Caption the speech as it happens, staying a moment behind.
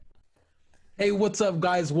Hey, what's up,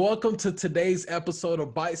 guys? Welcome to today's episode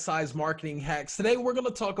of Bite Size Marketing Hacks. Today, we're going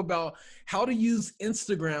to talk about how to use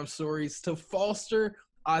Instagram stories to foster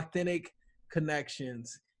authentic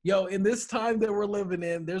connections. Yo, in this time that we're living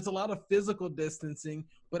in, there's a lot of physical distancing,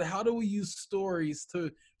 but how do we use stories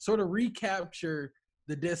to sort of recapture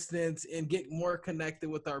the distance and get more connected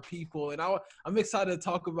with our people? And I'm excited to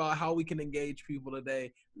talk about how we can engage people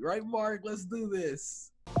today. Right, Mark? Let's do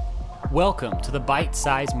this. Welcome to the Bite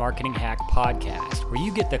Size Marketing Hack Podcast, where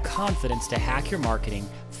you get the confidence to hack your marketing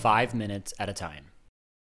 5 minutes at a time.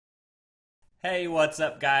 Hey, what's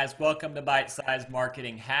up, guys? Welcome to Bite Size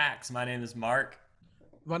Marketing Hacks. My name is Mark.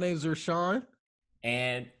 My name is Rashawn.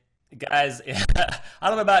 And guys, I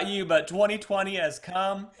don't know about you, but 2020 has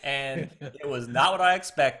come and it was not what I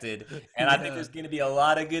expected. And I think there's going to be a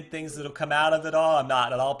lot of good things that'll come out of it all. I'm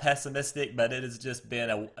not at all pessimistic, but it has just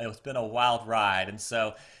been it's been a wild ride. And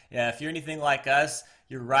so, yeah, if you're anything like us,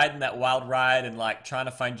 you're riding that wild ride and like trying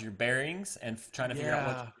to find your bearings and trying to figure out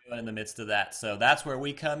what you're doing in the midst of that. So that's where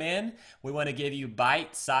we come in. We want to give you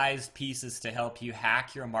bite-sized pieces to help you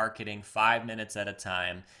hack your marketing 5 minutes at a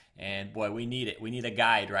time. And boy, we need it. We need a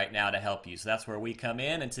guide right now to help you. So that's where we come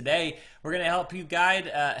in. And today we're going to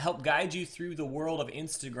help guide you through the world of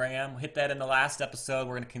Instagram. Hit that in the last episode.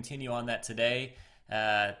 We're going to continue on that today.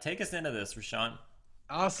 Take us into this, Rashawn.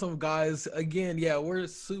 Awesome, guys. Again, we're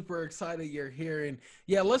super excited you're here. And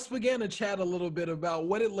let's begin to chat a little bit about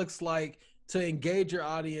what it looks like to engage your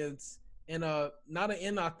audience in a, not an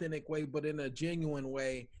inauthentic way, but in a genuine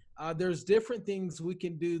way. There's different things we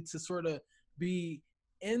can do to sort of be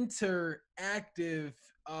interactive,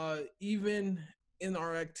 even in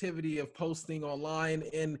our activity of posting online.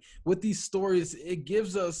 And with these stories, it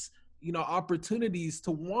gives us, opportunities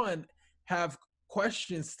to, one, have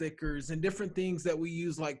question stickers and different things that we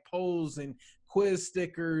use, like polls and quiz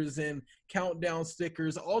stickers and countdown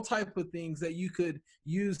stickers, all type of things that you could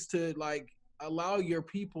use to like allow your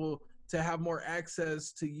people to have more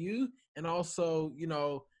access to you, and also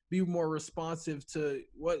be more responsive to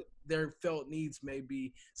what their felt needs may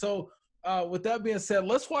be. So with that being said,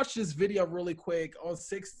 let's watch this video really quick on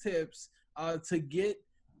 6 tips to get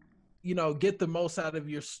the most out of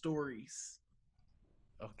your stories.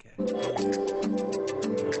 Okay.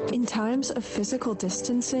 In times of physical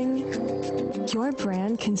distancing, your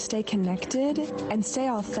brand can stay connected and stay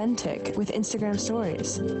authentic with Instagram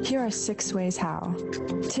stories. Here are 6 ways how.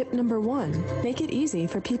 Tip number 1, make it easy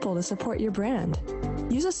for people to support your brand.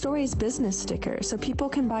 Use a stories business sticker so people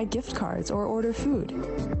can buy gift cards or order food.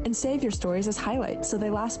 And save your stories as highlights so they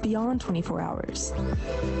last beyond 24 hours.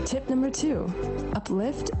 Tip number 2,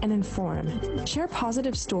 uplift and inform. Share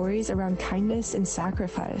positive stories around kindness and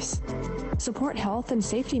sacrifice. Support health and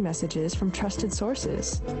safety messages from trusted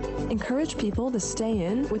sources. Encourage people to stay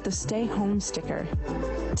in with the stay home sticker.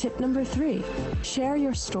 Tip number 3, share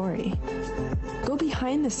your story. Go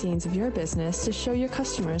behind the scenes of your business to show your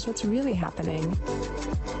customers what's really happening.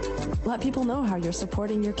 Let people know how you're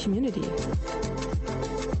supporting your community.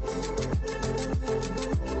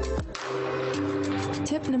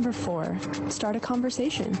 Tip number 4, start a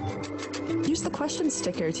conversation. Use the question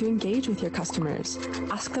sticker to engage with your customers.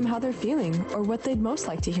 Ask them how they're feeling or what they'd most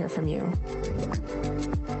like to hear from you.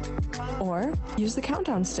 Or use the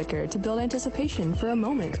countdown sticker to build anticipation for a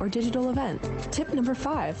moment or digital event. Tip number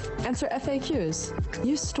 5, answer FAQs.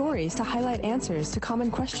 Use stories to highlight answers to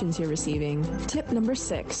common questions you're receiving. Tip number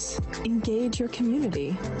 6, engage your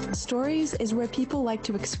community. Stories is where people like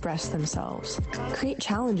to express themselves. Create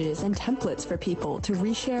challenges and templates for people to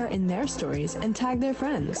reshare in their stories and tag their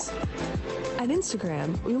friends. At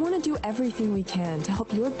Instagram, we want to do everything we can to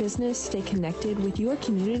help your business stay connected with your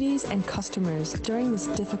communities and customers during this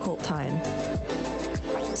difficult time.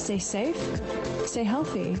 Stay safe, stay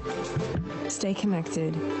healthy, stay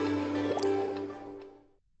connected.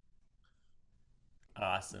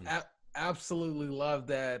 Awesome. Absolutely love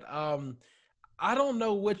that. I don't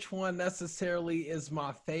know which one necessarily is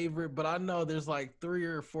my favorite, but I know there's like 3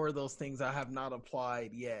 or 4 of those things I have not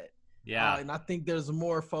applied yet. Yeah. And I think there's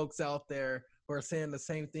more folks out there who are saying the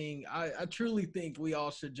same thing. I truly think we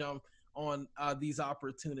all should jump on these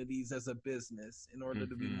opportunities as a business in order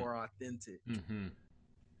to be more authentic.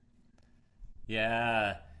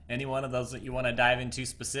 Yeah. Any one of those that you want to dive into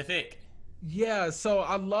specific? Yeah, so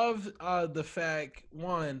I love the fact,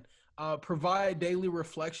 one, provide daily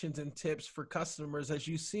reflections and tips for customers. As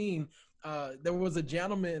you've seen, there was a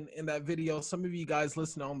gentleman in that video. Some of you guys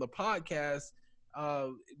listen on the podcast,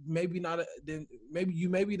 maybe not,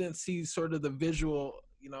 maybe didn't see sort of the visual,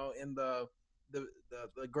 in the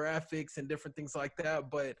graphics and different things like that.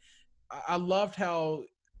 But I loved how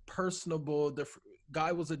personable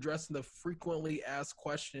guy was addressing the frequently asked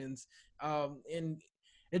questions. And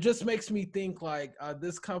it just makes me think like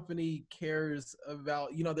this company cares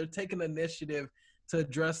about, they're taking initiative to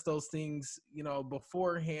address those things,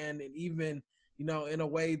 beforehand, and even, in a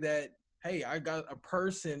way that, hey, I got a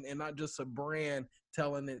person and not just a brand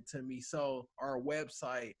telling it to me. So our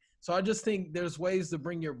website. So I just think there's ways to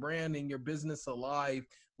bring your brand and your business alive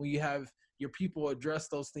when you have your people address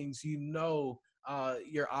those things, your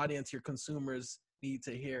audience, your consumers need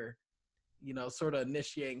to hear, sort of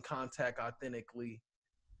initiating contact authentically,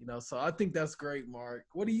 so I think that's great, Mark.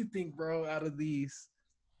 What do you think, bro, out of these?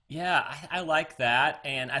 Yeah, I like that,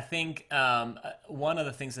 and I think one of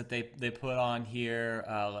the things that they put on here,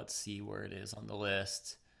 let's see where it is on the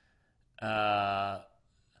list.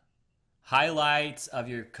 Highlights of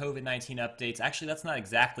your COVID-19 updates. Actually, that's not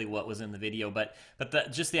exactly what was in the video, but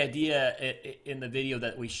just the idea in the video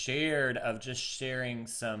that we shared of just sharing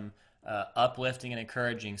some uplifting and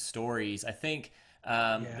encouraging stories. I think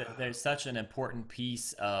there's such an important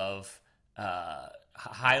piece of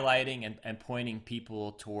highlighting and pointing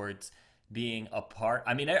people towards being a part.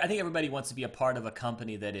 I mean, I think everybody wants to be a part of a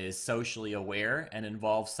company that is socially aware and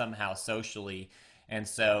involved somehow socially. And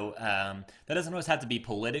so that doesn't always have to be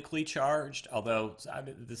politically charged, although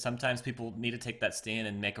sometimes people need to take that stand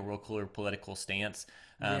and make a real clear political stance.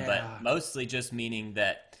 But mostly just meaning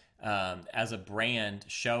that as a brand,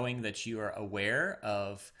 showing that you are aware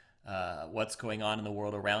of what's going on in the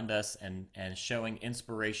world around us, and showing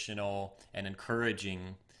inspirational and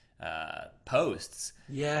encouraging posts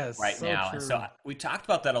right so now. True. And so we talked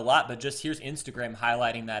about that a lot, but just here's Instagram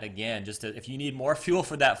highlighting that again, just if you need more fuel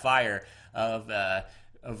for that fire of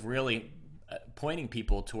really pointing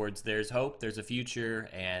people towards there's hope, there's a future,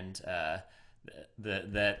 and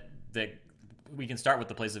that we can start with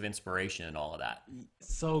the place of inspiration and all of that.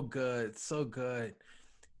 So good.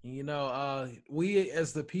 We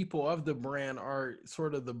as the people of the brand are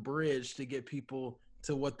sort of the bridge to get people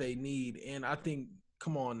to what they need. And I think,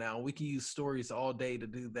 come on now, we can use stories all day to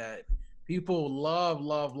do that. People love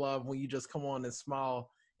when you just come on and smile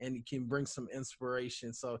and you can bring some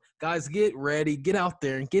inspiration. So guys, get ready, get out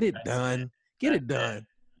there and get it done. Get it done.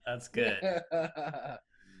 That's good.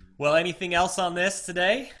 Well, anything else on this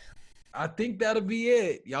today? I think that'll be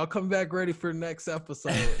it. Y'all come back ready for the next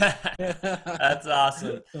episode. That's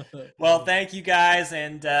awesome. Well, thank you guys,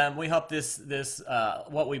 and we hope this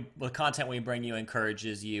the content we bring you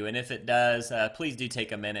encourages you. And if it does, please do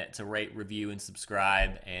take a minute to rate, review, and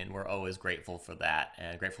subscribe. And we're always grateful for that,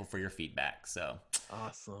 and grateful for your feedback. So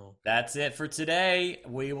awesome. That's it for today.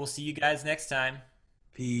 We will see you guys next time.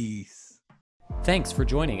 Peace. Thanks for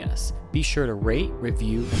joining us. Be sure to rate,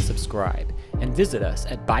 review, and subscribe, and visit us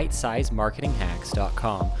at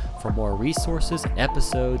bitesizemarketinghacks.com for more resources and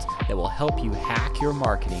episodes that will help you hack your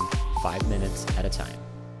marketing 5 minutes at a time.